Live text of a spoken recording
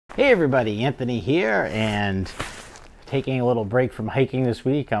Hey everybody, Anthony here, and taking a little break from hiking this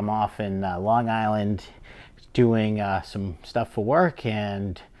week. I'm off in Long Island doing some stuff for work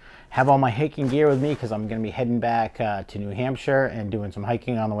and have all my hiking gear with me because I'm going to be heading back to New Hampshire and doing some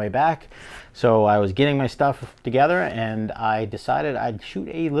hiking on the way back. So I was getting my stuff together and I decided I'd shoot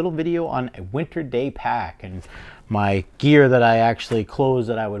a little video on a winter day pack and my gear that I actually, clothes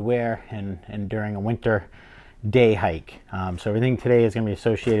that I would wear and during a winter day hike. So everything today is going to be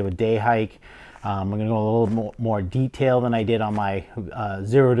associated with day hike. I'm going to go a little more detail than I did on my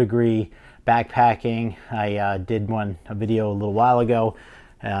 0 degree backpacking. I did a video a little while ago,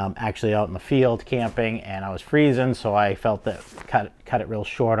 actually out in the field camping, and I was freezing, so I felt that cut it real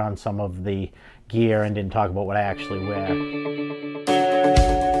short on some of the gear and didn't talk about what I actually wear.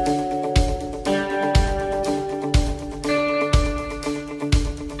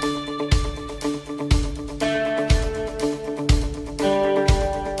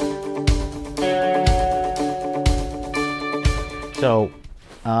 So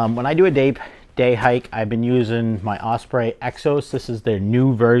when I do a day hike, I've been using my Osprey Exos. This is their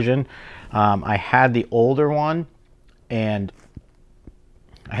new version. I had the older one, and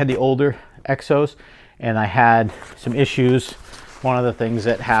I had the older Exos, and I had some issues. One of the things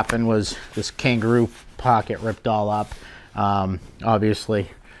that happened was this kangaroo pocket ripped all up. Obviously,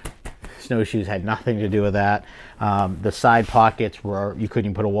 Snowshoes had nothing to do with that. The side pockets were, you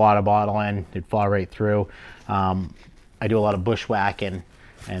couldn't put a water bottle in, it'd fall right through. I do a lot of bushwhacking,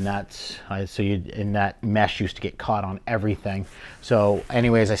 and that mesh used to get caught on everything. So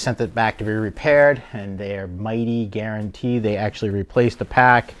anyways, I sent it back to be repaired, and they're mighty guaranteed. They actually replaced the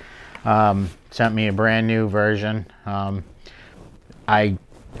pack, sent me a brand new version. I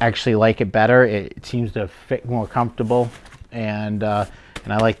actually like it better. It seems to fit more comfortable, and I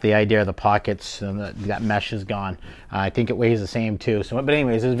like the idea of the pockets, and that mesh is gone. I think it weighs the same too. So, but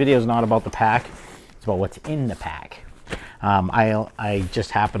anyways, this video is not about the pack. It's about what's in the pack. I just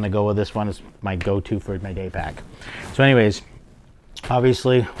happen to go with this one as my go-to for my day pack. So anyways,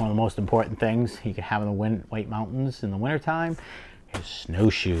 obviously one of the most important things you can have in the White Mountains in the wintertime is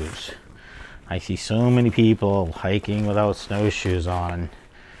snowshoes. I see so many people hiking without snowshoes on.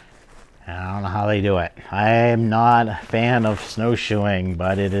 I don't know how they do it. I am not a fan of snowshoeing,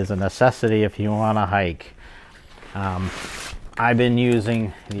 but it is a necessity if you want to hike. I've been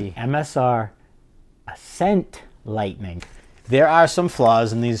using the MSR Ascent Lightning. There are some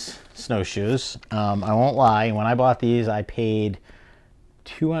flaws in these snowshoes. I won't lie. When I bought these, I paid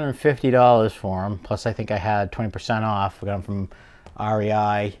 $250 for them. Plus, I think I had 20% off. I got them from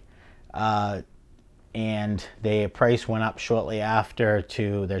REI. And their price went up shortly after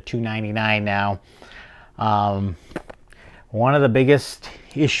to they're $299 now. One of the biggest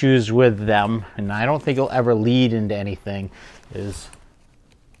issues with them, and I don't think it'll ever lead into anything, is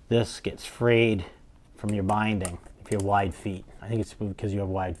this gets frayed from your binding if you have wide feet. I think it's because you have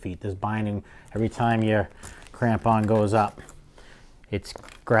wide feet. This binding, every time your crampon goes up, it's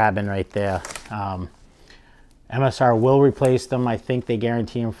grabbing right there. MSR will replace them. I think they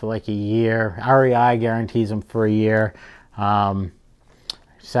guarantee them for like a year. REI guarantees them for a year.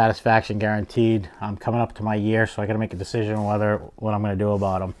 Satisfaction guaranteed. I'm coming up to my year, so I got to make a decision on what I'm going to do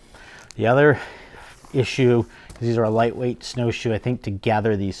about them. The other issue is these are a lightweight snowshoe. I think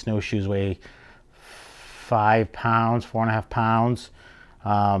together these snowshoes weigh 5 pounds, 4.5 pounds.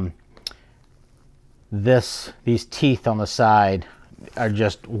 These teeth on the side are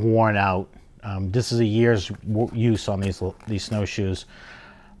just worn out. This is a year's use on these snowshoes.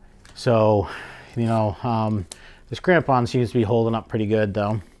 So, you know, this crampon seems to be holding up pretty good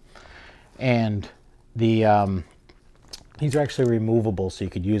though. And these are actually removable, so you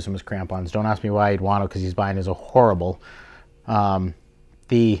could use them as crampons. Don't ask me why you'd want to, because these bindings are horrible.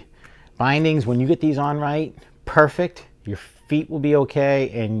 The bindings, when you get these on right, perfect, your feet will be okay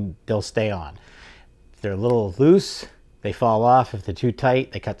and they'll stay on. If they're a little loose, they fall off. If they're too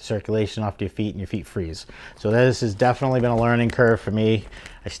tight, they cut the circulation off to your feet and your feet freeze. So this has definitely been a learning curve for me.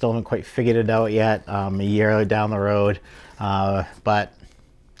 I still haven't quite figured it out yet, a year down the road. But,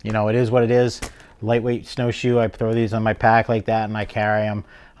 you know, it is what it is. Lightweight snowshoe, I throw these on my pack like that and I carry them.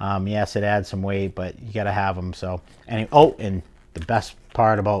 Yes, it adds some weight, but you got to have them. So, and the best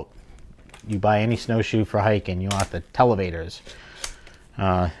part about you buy any snowshoe for hiking, you want the televators.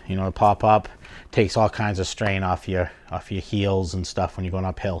 You know, to pop up, takes all kinds of strain off your heels and stuff when you're going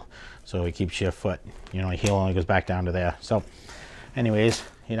uphill. So it keeps your foot, you know, your heel only goes back down to there. So anyways,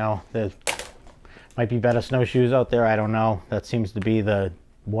 you know, there might be better snowshoes out there. I don't know. That seems to be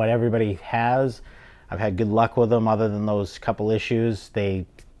what everybody has. I've had good luck with them. Other than those couple issues, they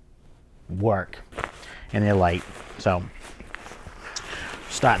work and they're light. So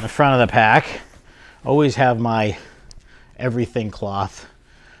start in the front of the pack. Always have my everything cloth.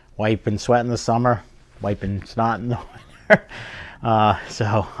 Wiping sweat in the summer, wiping snot in the winter.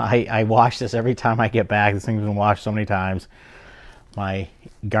 So I wash this every time I get back. This thing's been washed so many times. My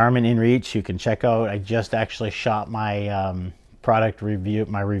Garmin InReach, you can check out. I just actually shot my product review,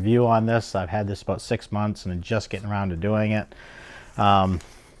 my review on this. I've had this about 6 months and I'm just getting around to doing it.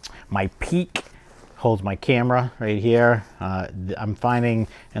 My Peak holds my camera right here. I'm finding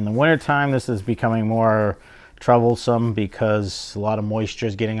in the wintertime this is becoming more troublesome because a lot of moisture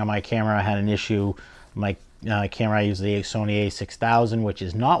is getting on my camera. I had an issue. My camera, I use the Sony a6000, which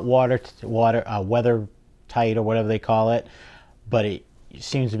is not weather tight or whatever they call it, but it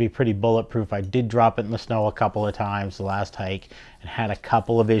seems to be pretty bulletproof. I did drop it in the snow a couple of times the last hike and had a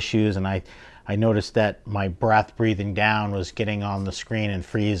couple of issues, and I noticed that my breath breathing down was getting on the screen and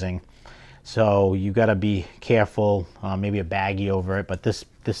freezing. So you got to be careful, maybe a baggie over it, but this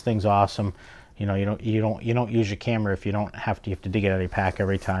thing's awesome. You know, you don't use your camera if you have to dig it out of your pack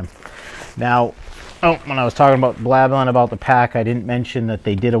every time. Now, when I was talking about blabbering about the pack, I didn't mention that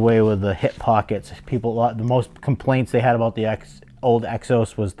they did away with the hip pockets. The most complaints they had about the old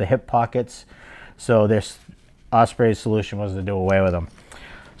Exos was the hip pockets. So this Osprey's solution was to do away with them.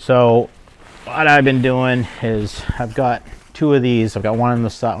 So what I've been doing is I've got 2 of these. I've got one in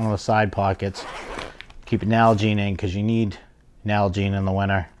one of the side pockets. Keep Nalgene in because you need Nalgene in the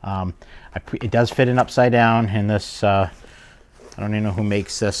winter. It does fit in upside down in this. I don't even know who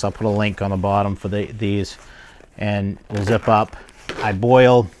makes this. I'll put a link on the bottom for these, and will zip up. I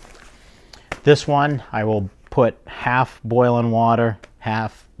boil this one. I will put half boiling water,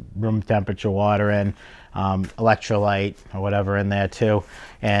 half room temperature water in, electrolyte or whatever in there too.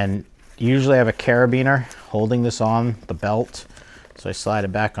 And usually I have a carabiner holding this on the belt, so I slide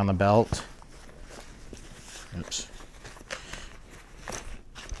it back on the belt. Oops.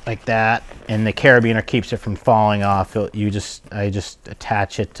 Like that, and the carabiner keeps it from falling off. I just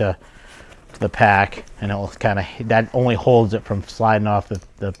attach it to the pack, and it'll that only holds it from sliding off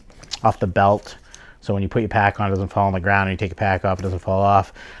the belt. So when you put your pack on, it doesn't fall on the ground, and you take your pack off, it doesn't fall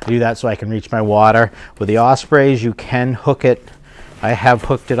off. I do that so I can reach my water. With the Ospreys, you can hook it. I have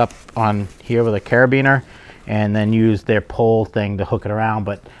hooked it up on here with a carabiner, and then use their pole thing to hook it around.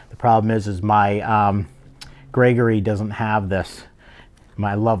 But the problem is my Gregory doesn't have this.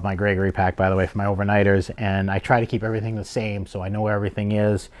 I love my Gregory pack, by the way, for my overnighters, and I try to keep everything the same so I know where everything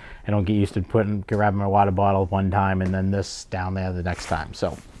is. I don't get used to grabbing my water bottle one time and then this down there the next time.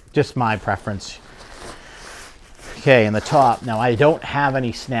 So just my preference. Okay, in the top, now I don't have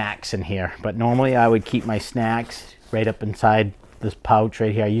any snacks in here, but normally I would keep my snacks right up inside this pouch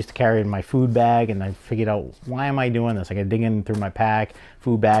right here. I used to carry it in my food bag, and I figured out, why am I doing this? I got to dig in through my pack.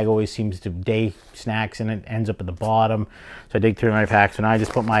 Food bag always seems to day snacks in it, ends up at the bottom. So I dig through my pack. So now I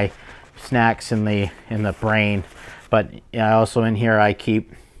just put my snacks in the brain. But also in here I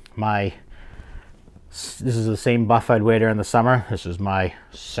keep my, this is the same buff I'd wear during the summer. This is my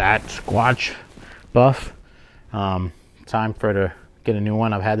Sasquatch buff. Time to get a new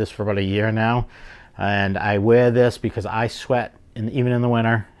one. I've had this for about a year now, and I wear this because I sweat even in the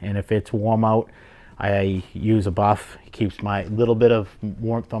winter, and if it's warm out, I use a buff. It keeps my little bit of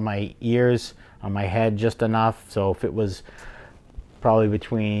warmth on my ears, on my head, just enough. So if it was probably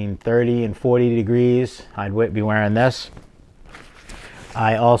between 30 and 40 degrees, I'd be wearing this.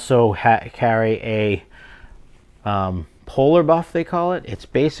 I also carry a polar buff, they call it. It's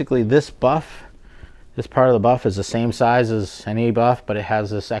basically this buff. This part of the buff is the same size as any buff, but it has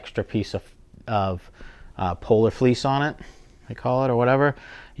this extra piece of polar fleece on it, they call it, or whatever.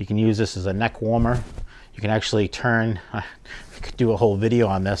 You can use this as a neck warmer. You can actually turn, I could do a whole video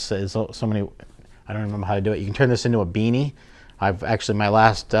on this. There's so many, I don't remember how to do it. You can turn this into a beanie. I've actually, my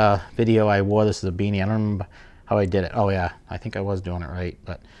last video, I wore this as a beanie. I don't remember how I did it. Oh yeah, I think I was doing it right,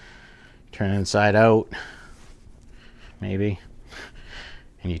 but turn it inside out, maybe,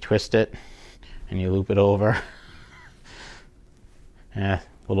 and you twist it, and you loop it over. Yeah,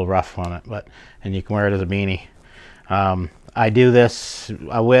 a little rough on it, and you can wear it as a beanie. I do this,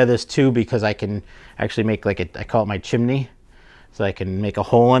 I wear this too because I can actually make I call it my chimney. So I can make a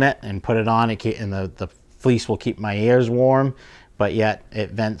hole in it and put it on, and the fleece will keep my ears warm, but yet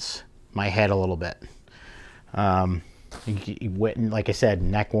it vents my head a little bit. Like I said,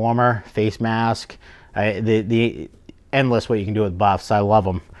 neck warmer, face mask, the endless what you can do with buffs. I love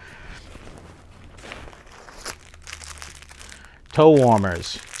them. Toe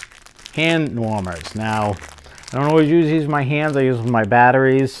warmers, hand warmers. Now, I don't always use these with my hands. I use them with my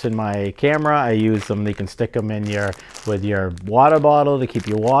batteries in my camera. I use them, you can stick them in with your water bottle to keep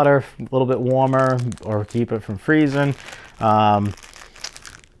your water a little bit warmer or keep it from freezing.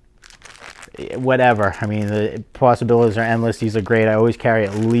 whatever. I mean, the possibilities are endless. These are great. I always carry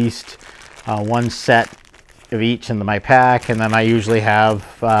at least one set of each in my pack, and then I usually have,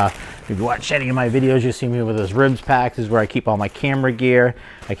 if you watch any of my videos, you see me with this ribs pack. This is where I keep all my camera gear.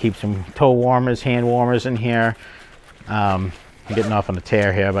 I keep some toe warmers, hand warmers in here. I'm getting off on a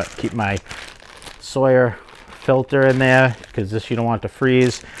tear here, but keep my Sawyer filter in there because this you don't want to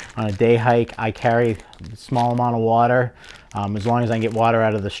freeze. On a day hike, I carry a small amount of water. As long as I can get water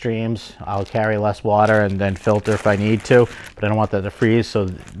out of the streams, I'll carry less water and then filter if I need to, but I don't want that to freeze, so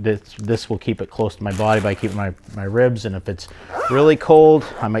this will keep it close to my body by keeping my ribs. And if it's really cold,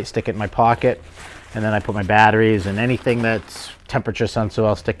 I might stick it in my pocket, and then I put my batteries and anything that's temperature sensitive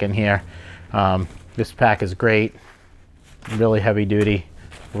I'll stick in here. This pack is great, really heavy duty,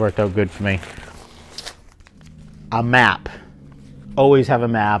 worked out good for me. A map, always have a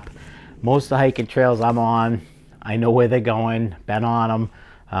map. Most of the hiking trails I'm on, I know where they're going, been on them,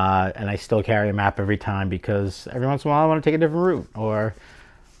 and I still carry a map every time because every once in a while I want to take a different route, or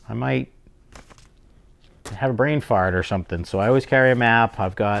I might have a brain fart or something. So I always carry a map.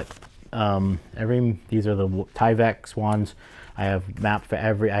 I've got these are the Tyvek ones. I have map for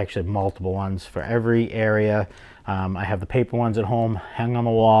every, actually multiple ones for every area. I have the paper ones at home, hang on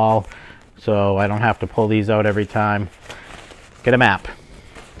the wall, so I don't have to pull these out every time. Get a map.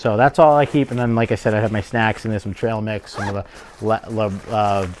 So that's all I keep, and then like I said, I have my snacks in there, some trail mix, some of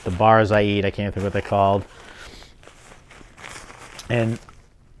the bars I eat. I can't think what they're called. And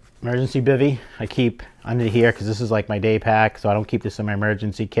emergency bivvy I keep under here because this is like my day pack, so I don't keep this in my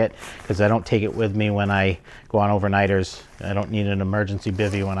emergency kit because I don't take it with me when I go on overnighters. I don't need an emergency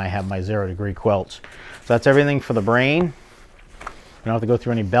bivy when I have my 0-degree quilts. So that's everything for the brain. I don't have to go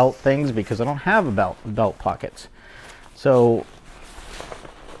through any belt things because I don't have a belt pockets. So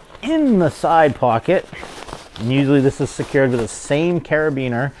in the side pocket, and usually this is secured with the same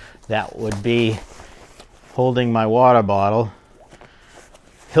carabiner that would be holding my water bottle,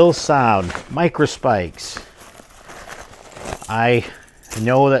 Hillsound micro spikes. I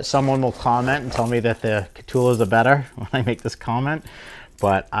know that someone will comment and tell me that the Catulas are better when I make this comment,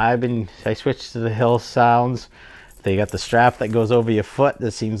 but I switched to the Hillsounds. They got the strap that goes over your foot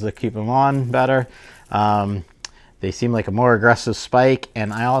that seems to keep them on better. They seem like a more aggressive spike,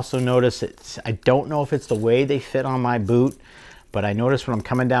 and I also notice I don't know if it's the way they fit on my boot, but I notice when I'm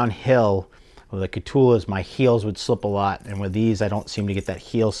coming downhill with the Catulas, my heels would slip a lot, and with these I don't seem to get that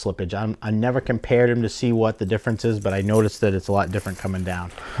heel slippage. I never compared them to see what the difference is, but I noticed that it's a lot different coming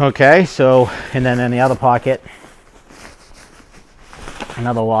down. Okay, so, and then in the other pocket,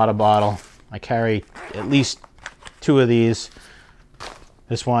 another water bottle. I carry at least 2 of these.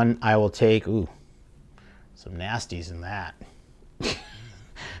 This one I will take, ooh, some nasties in that.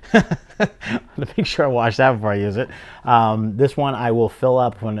 To make sure I wash that before I use it. This one I will fill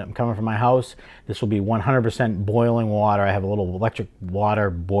up when I'm coming from my house. This will be 100% boiling water. I have a little electric water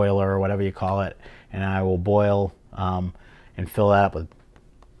boiler or whatever you call it, and I will boil and fill that up with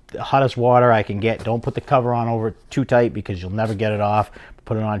the hottest water I can get. Don't put the cover on over too tight because you'll never get it off.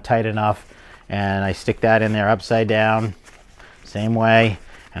 Put it on tight enough, and I stick that in there upside down, same way.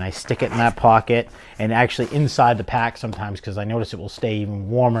 And I stick it in that pocket, and actually inside the pack sometimes, because I notice it will stay even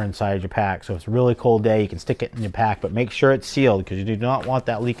warmer inside your pack. So if it's a really cold day, you can stick it in your pack, but make sure it's sealed because you do not want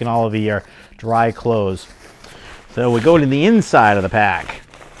that leaking all over your dry clothes. So we go to the inside of the pack.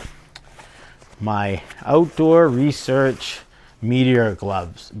 My outdoor research Meteor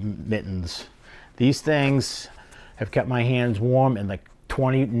gloves, mittens. These things have kept my hands warm in the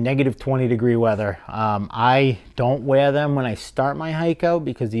negative 20 degree weather. I don't wear them when I start my hike out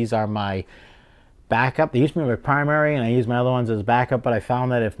because these are my backup. They used to be my primary and I use my other ones as backup, but I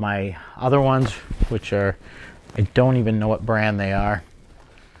found that if my other ones, which are, I don't even know what brand they are,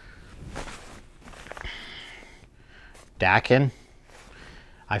 Dakin,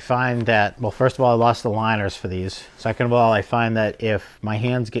 I find that, well, first of all, I lost the liners for these. Second of all, I find that if my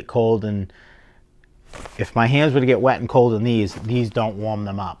hands get cold and if my hands were to get wet and cold in these don't warm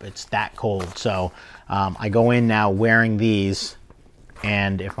them up. It's that cold. So I go in now wearing these,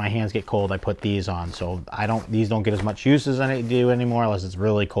 and if my hands get cold, I put these on. So these don't get as much use as I do anymore unless it's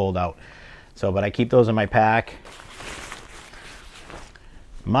really cold out. So, but I keep those in my pack.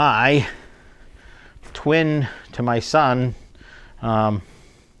 My twin to my son, Mountain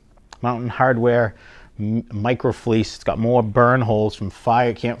Hardwear micro fleece. It's got more burn holes from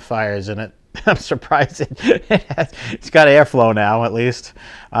campfires in it. I'm surprised it's got airflow now, at least.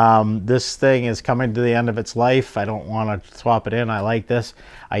 This thing is coming to the end of its life. I don't want to swap it in. I like this.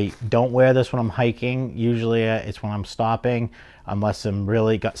 I don't wear this when I'm hiking. Usually it's when I'm stopping, unless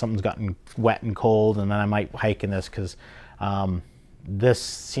something's gotten wet and cold, and then I might hike in this because this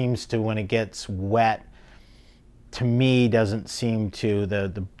seems to, when it gets wet, to me doesn't seem to,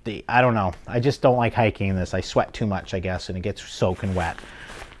 the I don't know, I just don't like hiking in this. I sweat too much, I guess, and it gets soaking wet.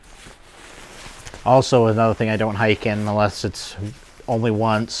 Also, another thing I don't hike in unless it's only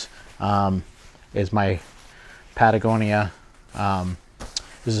once is my Patagonia.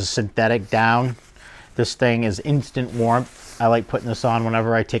 This is a synthetic down. This thing is instant warmth. I like putting this on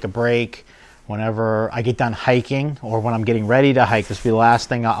whenever I take a break, whenever I get done hiking, or when I'm getting ready to hike. This will be the last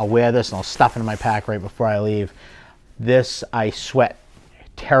thing. I'll wear this and I'll stuff it in my pack right before I leave. This, I sweat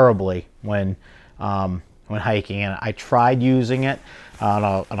terribly when hiking, and I tried using it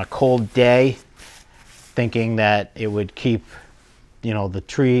on a cold day, thinking that it would keep, you know,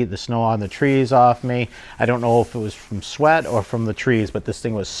 the snow on the trees off me. I don't know if it was from sweat or from the trees, but this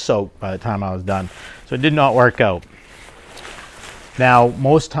thing was soaked by the time I was done. So it did not work out. Now,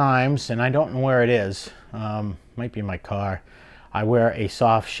 most times, and I don't know where it is, might be in my car, I wear a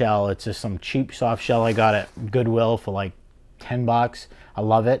soft shell. It's just some cheap soft shell I got at Goodwill for like 10 bucks. I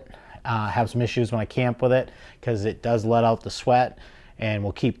love it. I have some issues when I camp with it because it does let out the sweat and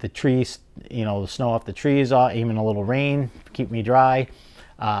will keep the trees, you know, the snow off the trees, even a little rain, keep me dry.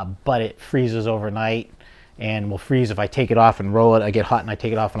 But it freezes overnight and will freeze if I take it off and roll it. I get hot and I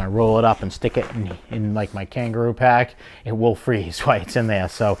take it off and I roll it up and stick it in like my kangaroo pack. It will freeze while it's in there.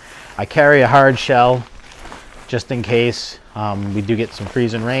 So I carry a hard shell just in case we do get some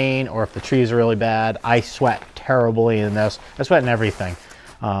freezing rain, or if the trees are really bad. I sweat terribly in this. I sweat in everything.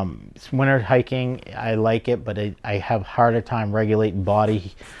 It's winter hiking, I like it, but I have harder time regulating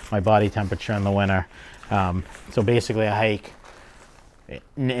my body temperature in the winter. So basically I hike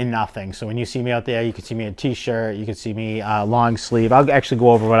in nothing. So when you see me out there, you can see me in a t-shirt, you can see me long sleeve. I'll actually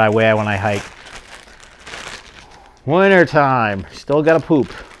go over what I wear when I hike. Winter time, still gotta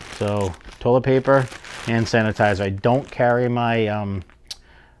poop. So toilet paper and sanitizer. I don't carry my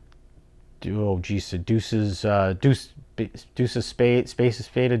Deuce's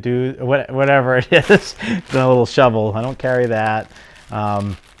spade of do whatever it is. It's a little shovel. I don't carry that.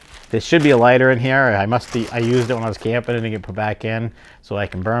 There should be a lighter in here. I used it when I was camping and get put back in, so I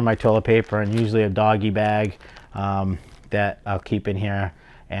can burn my toilet paper, and usually a doggy bag that I'll keep in here,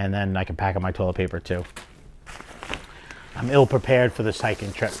 and then I can pack up my toilet paper too. I'm ill prepared for this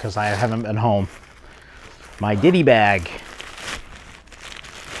hiking trip because I haven't been home. My ditty bag,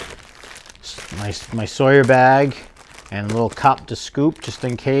 my Sawyer bag, and a little cup to scoop just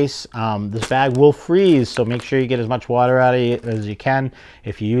in case. This bag will freeze, so make sure you get as much water out of it as you can.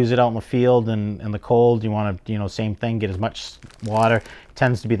 If you use it out in the field and in the cold, you want to, same thing, get as much water. It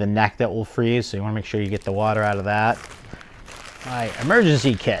tends to be the neck that will freeze, so you want to make sure you get the water out of that. My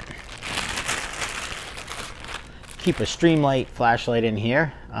emergency kit. Keep a Streamlight flashlight in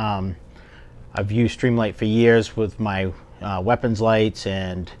here. I've used Streamlight for years with my weapons lights,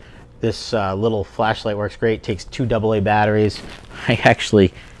 and this little flashlight works great. Takes 2 AA batteries. I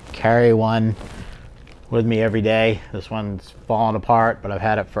actually carry one with me every day. This one's falling apart, but I've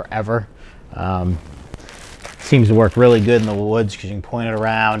had it forever. Seems to work really good in the woods because you can point it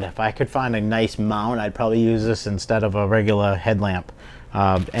around. If I could find a nice mount, I'd probably use this instead of a regular headlamp.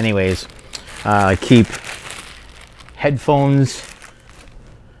 Anyways, keep headphones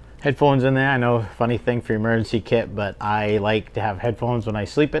in there. I know, funny thing for emergency kit, but I like to have headphones when I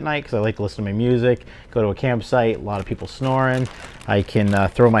sleep at night because I like to listen to my music. Go to a campsite, a lot of people snoring. I can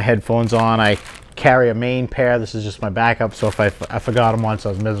throw my headphones on. I carry a main pair. This is just my backup, so if I forgot them once, I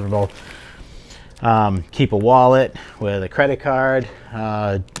was miserable. Keep a wallet with a credit card,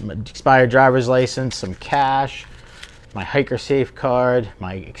 expired driver's license, some cash, my hiker safe card,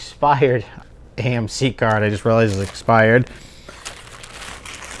 my expired AMC card. I just realized it's expired.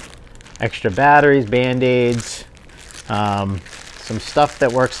 Extra batteries, band-aids, some stuff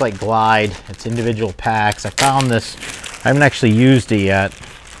that works like Glide. It's individual packs. I found this. I haven't actually used it yet.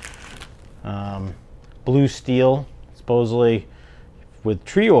 Blue Steel, supposedly with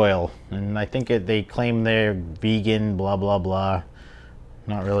tree oil, and I think they claim they're vegan, blah blah blah.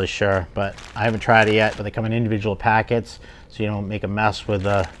 Not really sure, but I haven't tried it yet. But they come in individual packets, so you don't make a mess with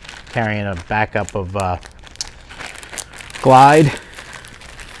carrying a backup of Glide.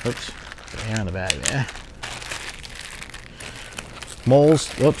 Oops. On the bag there.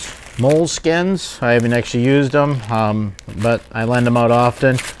 Moleskins. I haven't actually used them, but I lend them out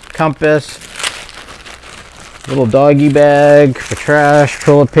often. Compass, little doggy bag for trash,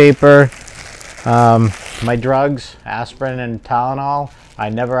 toilet paper, my drugs, aspirin and Tylenol. I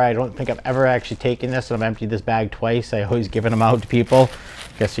don't think I've ever actually taken this, and I've emptied this bag twice. I always given them out to people.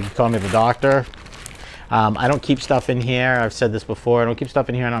 I guess you could call me the doctor. I don't keep stuff in here. I've said this before. I don't keep stuff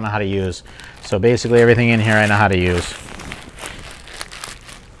in here I don't know how to use. So basically everything in here I know how to use.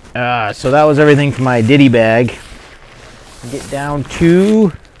 So that was everything for my ditty bag. Get down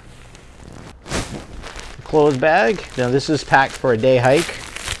to the clothes bag. Now this is packed for a day hike.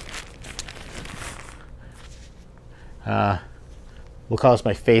 We'll call this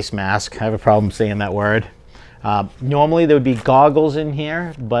my face mask. I have a problem saying that word. Normally there would be goggles in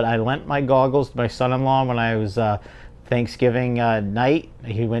here, but I lent my goggles to my son-in-law when I was Thanksgiving night.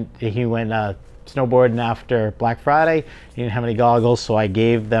 He went snowboarding after Black Friday. He didn't have any goggles, so I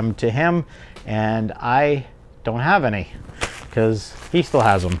gave them to him, and I don't have any because he still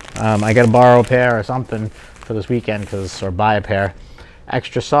has them. I got to borrow a pair or something for this weekend, or buy a pair.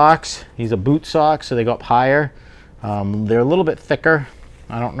 Extra socks. These are boot socks, so they go up higher. They're a little bit thicker.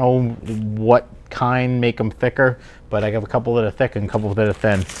 I don't know what kind make them thicker, but I have a couple that are thick and a couple that are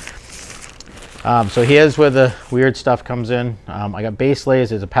thin. So here's where the weird stuff comes in. I got base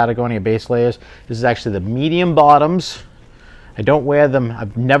layers. There's a Patagonia base layers. This is actually the medium bottoms. I don't wear them.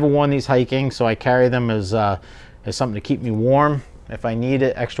 I've never worn these hiking, so I carry them as something to keep me warm. If I need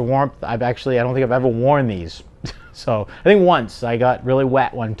it, extra warmth, I don't think I've ever worn these. So I think once I got really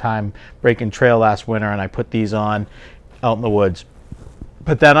wet one time breaking trail last winter, and I put these on out in the woods.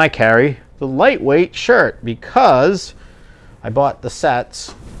 But then I carry the lightweight shirt because I bought the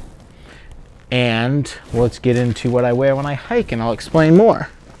sets. And let's get into what I wear when I hike, and I'll explain more.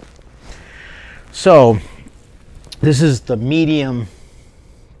 So this is the medium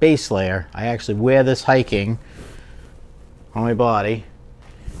base layer. I actually wear this hiking on my body.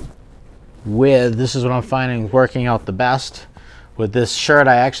 This is what I'm finding working out the best. With this shirt,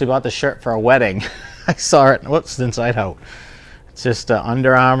 I actually bought the shirt for a wedding. I saw it, whoops, inside out. It's just an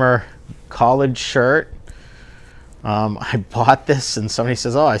Under Armour college shirt. I bought this, and somebody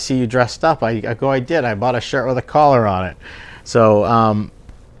says, "Oh, I see you dressed up." I go, "I did. I bought a shirt with a collar on it." So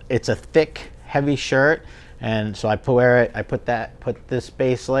it's a thick, heavy shirt, and so I wear it. I put this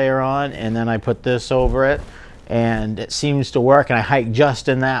base layer on, and then I put this over it, and it seems to work. And I hike just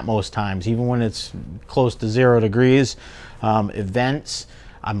in that most times, even when it's close to 0 degrees. Events,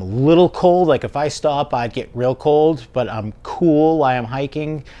 I'm a little cold. Like if I stop, I'd get real cold, but I'm cool while I'm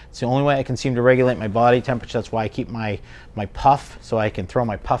hiking. It's the only way I can seem to regulate my body temperature. That's why I keep my puff, so I can throw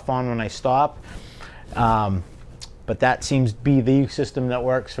my puff on when I stop. But that seems to be the system that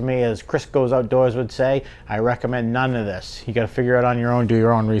works for me. As Chris Goes Outdoors would say, I recommend none of this. You got to figure it on your own, do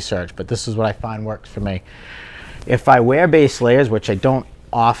your own research, but this is what I find works for me. If I wear base layers, which I don't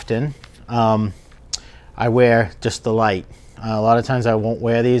often, I wear just the light. A lot of times I won't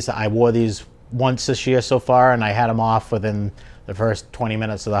wear these. I wore these once this year so far, and I had them off within the first 20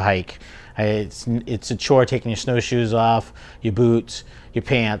 minutes of the hike. It's a chore taking your snowshoes off, your boots, your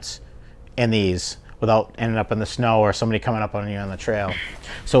pants, and these without ending up in the snow or somebody coming up on you on the trail.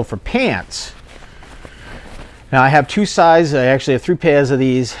 So for pants, now I have two sizes. I actually have 3 pairs of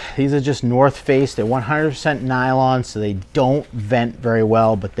these. These are just North Face. They're 100% nylon, so they don't vent very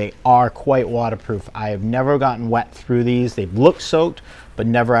well, but they are quite waterproof. I have never gotten wet through these. They've looked soaked, but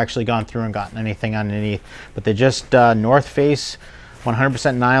never actually gone through and gotten anything underneath. But they're just North Face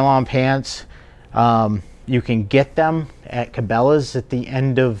 100% nylon pants. You can get them at Cabela's at the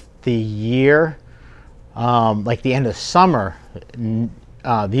end of the year, like the end of summer.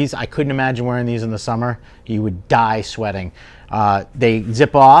 These, I couldn't imagine wearing these in the summer. You would die sweating. They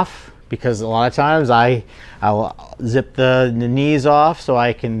zip off because a lot of times I'll zip the knees off so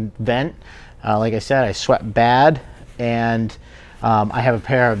I can vent. Like I said, I sweat bad, and I have a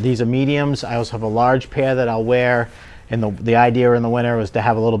pair of these are mediums. I also have a large pair that I'll wear, and the idea in the winter was to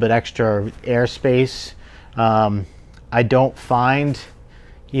have a little bit extra airspace. I don't find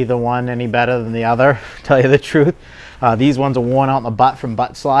either one any better than the other, to tell you the truth. These ones are worn out in the butt from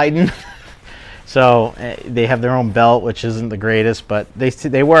butt sliding. So they have their own belt, which isn't the greatest, but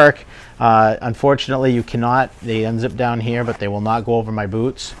they work. Unfortunately, you cannot, they unzip down here, but they will not go over my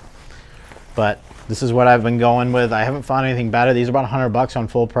boots. But this is what I've been going with. I haven't found anything better. These are about $100 on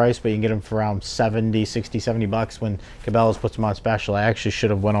full price, but you can get them for around 60, 70 bucks when Cabela's puts them on special. I actually should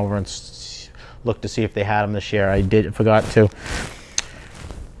have went over and looked to see if they had them this year. I forgot to.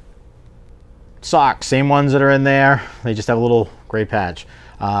 Socks, same ones that are in there. They just have a little gray patch.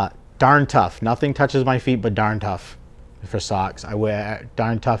 Darn Tough. Nothing touches my feet but Darn Tough for socks. I wear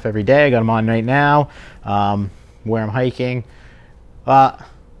Darn Tough every day. I got them on right now. Where I'm hiking. I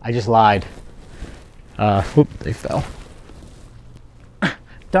just lied. Whoop, they fell.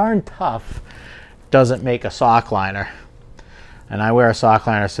 Darn Tough doesn't make a sock liner. And I wear a sock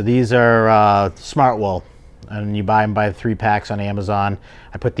liner. So these are Smart Wool. And you buy them by the 3 packs on Amazon.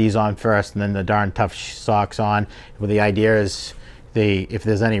 I put these on first, and then the Darn Tough socks on. Well, the idea is, if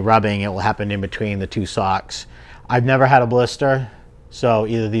there's any rubbing, it will happen in between the 2 socks. I've never had a blister. So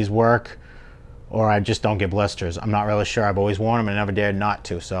either these work or I just don't get blisters. I'm not really sure. I've always worn them and never dared not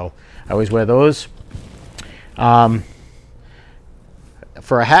to. So I always wear those. For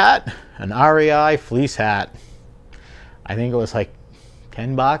a hat, an REI fleece hat. I think it was like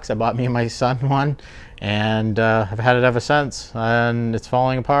 $10. I bought me and my son one, and I've had it ever since. And it's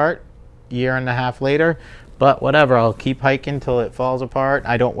falling apart a year and a half later, but whatever. I'll keep hiking till it falls apart.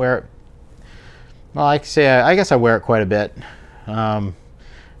 I don't wear it. Well, I guess I wear it quite a bit.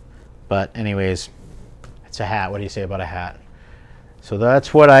 But anyways, it's a hat. What do you say about a hat? So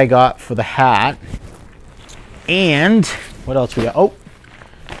that's what I got for the hat. And what else we got? Oh,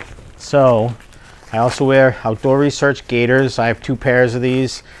 so I also wear Outdoor Research Gaiters. I have 2 pairs of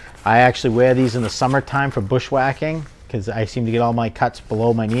these. I actually wear these in the summertime for bushwhacking because I seem to get all my cuts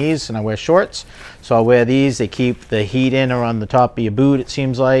below my knees, and I wear shorts. So I wear these. They keep the heat in or on the top of your boot, it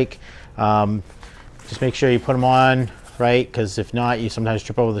seems like. Just make sure you put them on right, because if not, you sometimes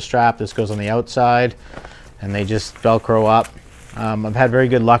trip over the strap. This goes on the outside, and they just Velcro up. I've had very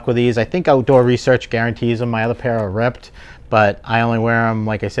good luck with these. I think Outdoor Research guarantees them. My other pair are ripped, but I only wear them,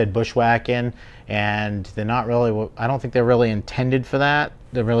 like I said, bushwhacking, and they're not really, I don't think they're really intended for that.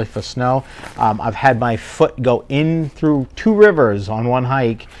 They're really for snow. I've had my foot go in through 2 rivers on one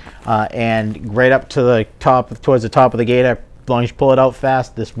hike, and right up to the top, towards the top of the gator. As long as you pull it out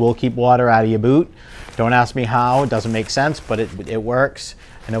fast, this will keep water out of your boot. Don't ask me how, it doesn't make sense, but it works.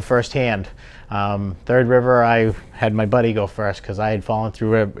 I know firsthand. 3rd river, I had my buddy go first because I had fallen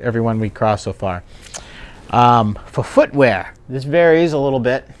through every one we crossed so far. For footwear, this varies a little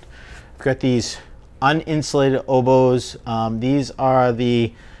bit. I've got these uninsulated Oboz. These are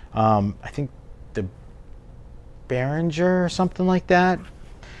the, I think the Behringer or something like that.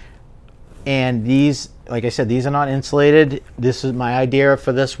 And these, like I said, these are not insulated. This is my idea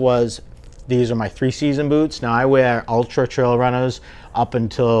for this was, these are my 3-season boots. Now I wear ultra trail runners up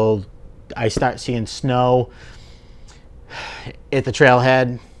until I start seeing snow at the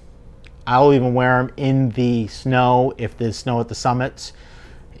trailhead. I'll even wear them in the snow if there's snow at the summits.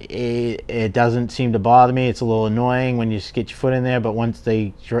 It doesn't seem to bother me. It's a little annoying when you just get your foot in there, but once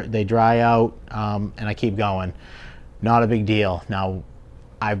they dry out, and I keep going, not a big deal. Now,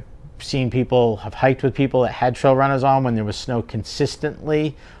 I've seen people, have hiked with people that had trail runners on when there was snow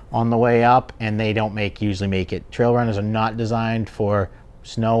consistently on the way up, and they don't usually make it. Trail runners are not designed for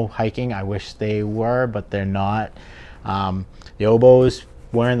snow hiking. I wish they were, but they're not. The Oboz,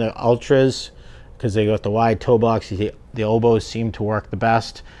 wearing the ultras because they got the wide toe box, the Oboz seem to work the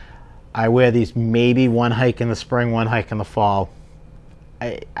best. I wear these maybe one hike in the spring, one hike in the fall.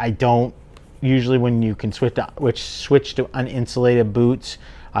 I don't usually, when you can switch to uninsulated boots,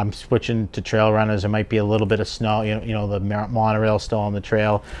 I'm switching to trail runners. There might be a little bit of snow, you know, the monorail still on the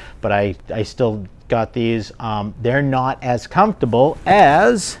trail, but I still got these. They're not as comfortable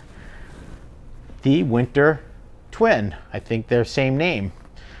as the Winter Twin. I think they're same name.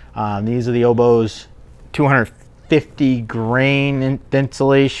 These are the Oboz 250 grain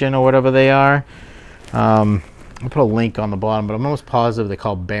insulation or whatever they are. I'll put a link on the bottom, but I'm almost positive they're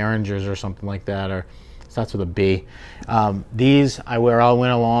called Behringers or something like that, or starts with a B. These I wear all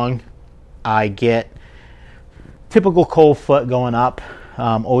winter long. I get typical cold foot going up.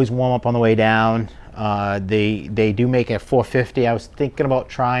 Always warm up on the way down. They do make a 450. I was thinking about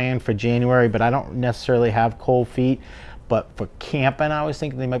trying for January, but I don't necessarily have cold feet. But for camping, I was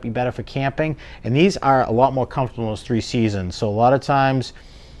thinking they might be better for camping. And these are a lot more comfortable in those 3 seasons. So a lot of times,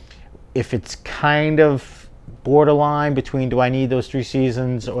 if it's kind of borderline between do I need those 3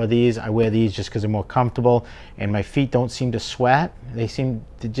 seasons or these, I wear these just because they're more comfortable, and my feet don't seem to sweat. They seem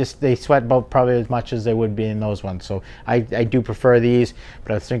to they sweat about probably as much as they would be in those ones. So I do prefer these,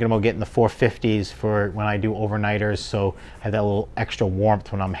 but I was thinking about getting the 450s for when I do overnighters, so I have that little extra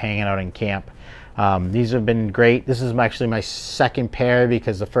warmth when I'm hanging out in camp. These have been great. This is actually my 2nd pair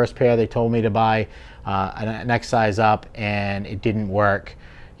because the first pair they told me to buy a next size up and it didn't work.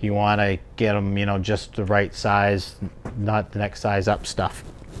 You want to get them, you know, just the right size, not the next size up stuff.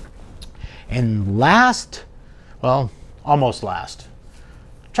 And last, well, almost last,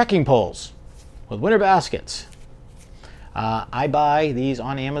 trekking poles with winter baskets. I buy these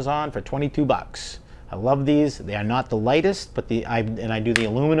on Amazon for 22 bucks. I love these. They are not the lightest, but I do the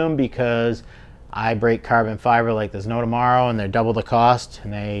aluminum because I break carbon fiber like there's no tomorrow, and they're double the cost,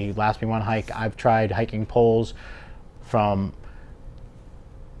 and they last me one hike. I've tried hiking poles from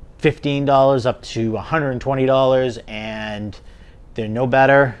 $15 up to $120, and they're no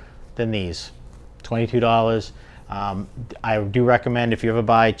better than these. $22. I do recommend, if you ever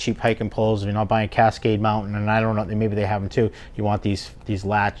buy cheap hiking poles, if you're not buying Cascade Mountain, and I don't know, maybe they have them too, you want these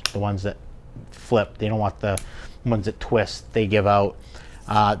latch, the ones that flip. They don't want the ones that twist, they give out.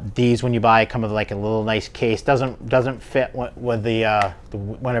 These, when you buy, come with like a little nice case. Doesn't fit with the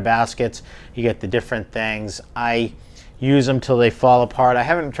winter baskets. You get the different things. I use them till they fall apart. I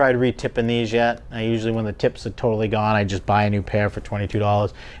haven't tried re-tipping these yet. I usually, when the tips are totally gone, I just buy a new pair for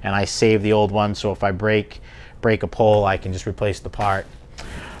 $22, and I save the old one, so if I break a pole, I can just replace the part.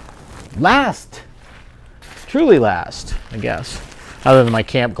 Last, truly last, I guess, other than my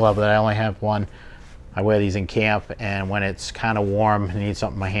camp glove that I only have one. I wear these in camp, and when it's kind of warm and I need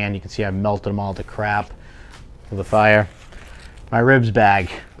something in my hand, you can see I've melted them all to crap with the fire. My ribs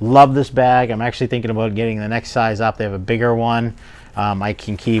bag. Love this bag. I'm actually thinking about getting the next size up. They have a bigger one. I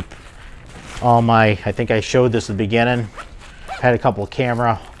can keep all my, I think I showed this at the beginning. Had a couple of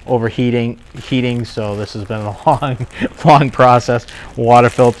camera overheating, so this has been a long process. Water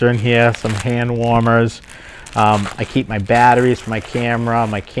filter in here, some hand warmers. I keep my batteries for my camera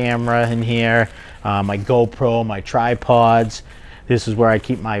in here. My GoPro, my tripods. This is where I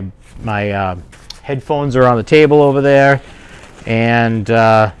keep my headphones are on the table over there, and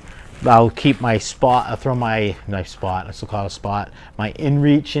I'll keep my spot. I'll throw my spot. I still call it a spot. My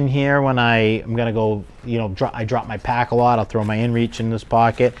inReach in here when I'm gonna go. You know, I drop my pack a lot. I'll throw my inReach in this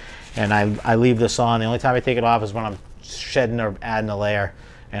pocket, and I leave this on. The only time I take it off is when I'm shedding or adding a layer.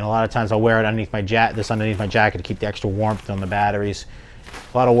 And a lot of times I'll wear it underneath my underneath my jacket to keep the extra warmth on the batteries.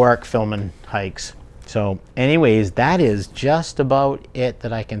 A lot of work filming hikes. So anyways, that is just about it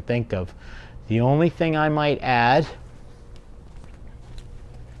that I can think of. The only thing I might add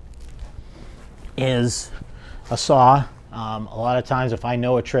is a saw. A lot of times if I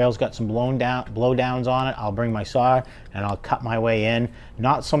know a trail's got some blowdowns on it, I'll bring my saw and I'll cut my way in.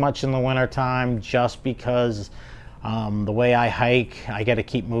 Not so much in the winter time, just because the way I hike, I got to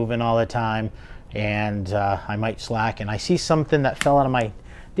keep moving all the time, and I might slack. And I see something that fell out of my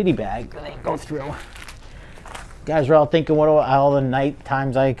ditty bag that I didn't go through. You guys are all thinking, what are all the night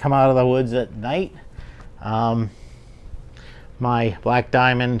times I come out of the woods at night? My Black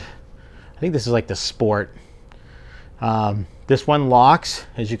Diamond, I think this is like the Sport. This one locks,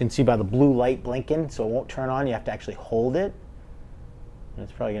 as you can see by the blue light blinking, so it won't turn on. You have to actually hold it.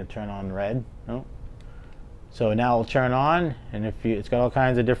 It's probably going to turn on red. No. So now it'll turn on, and if it's got all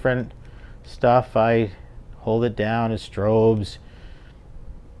kinds of different stuff. I hold it down, it strobes.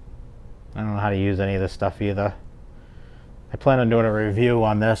 I don't know how to use any of this stuff either. I plan on doing a review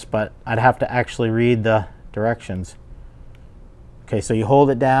on this, but I'd have to actually read the directions. Okay, so you hold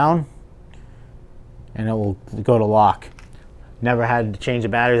it down, and it will go to lock. Never had to change the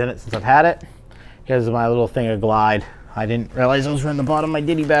batteries in it since I've had it. Here's my little thing of Glide. I didn't realize those were in the bottom of my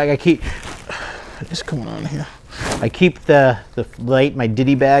ditty bag. What is going on here? I keep the light in my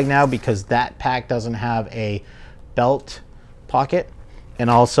ditty bag now because that pack doesn't have a belt pocket. And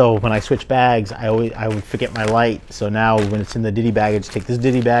also when I switch bags, I would forget my light. So now when it's in the ditty bag, I just take this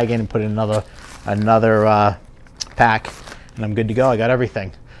ditty bag in and put in another pack, and I'm good to go. I got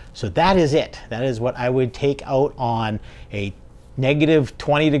everything. So that is it. That is what I would take out on a negative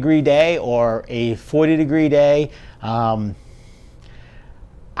 20-degree day or a 40-degree day.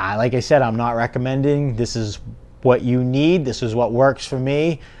 Like I said, I'm not recommending. This is what you need. This is what works for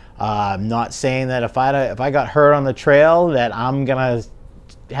me. I'm not saying that if I got hurt on the trail that I'm gonna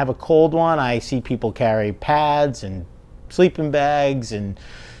have a cold one. I see people carry pads and sleeping bags and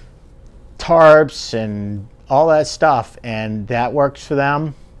tarps and all that stuff, and that works for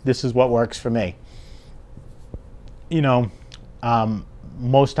them. This is what works for me. You know,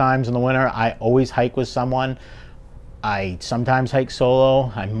 most times in the winter, I always hike with someone. I sometimes hike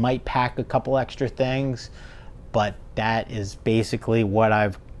solo. I might pack a couple extra things, but that is basically what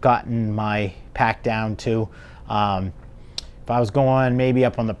I've gotten my pack down to. If I was going maybe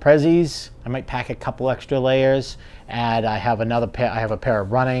up on the Prezzies, I might pack a couple extra layers. And I have another pair. I have a pair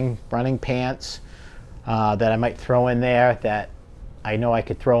of running pants that I might throw in there that I know I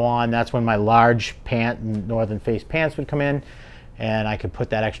could throw on. That's when my large Northern Face pants would come in, and I could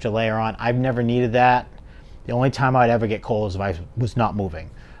put that extra layer on. I've never needed that. The only time I'd ever get cold is if I was not moving,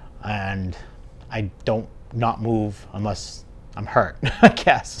 and I don't not move unless I'm hurt, I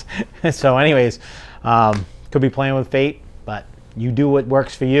guess. So anyways, could be playing with fate, but you do what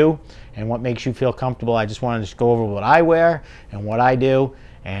works for you and what makes you feel comfortable. I just wanted to go over what I wear and what I do,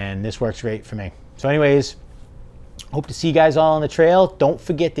 and this works great for me. So anyways, hope to see you guys all on the trail. Don't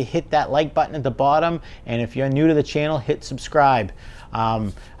forget to hit that like button at the bottom, and if you're new to the channel, hit subscribe.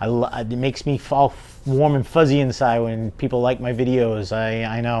 It makes me fall warm and fuzzy inside when people like my videos.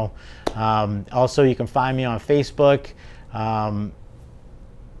 I know. Also, you can find me on Facebook,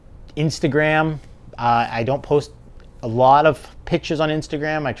 Instagram. I don't post a lot of pictures on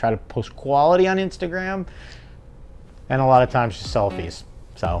Instagram. I try to post quality on Instagram. and a lot of times just selfies.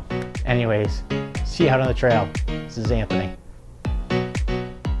 So anyways, see you out on the trail. This is Anthony.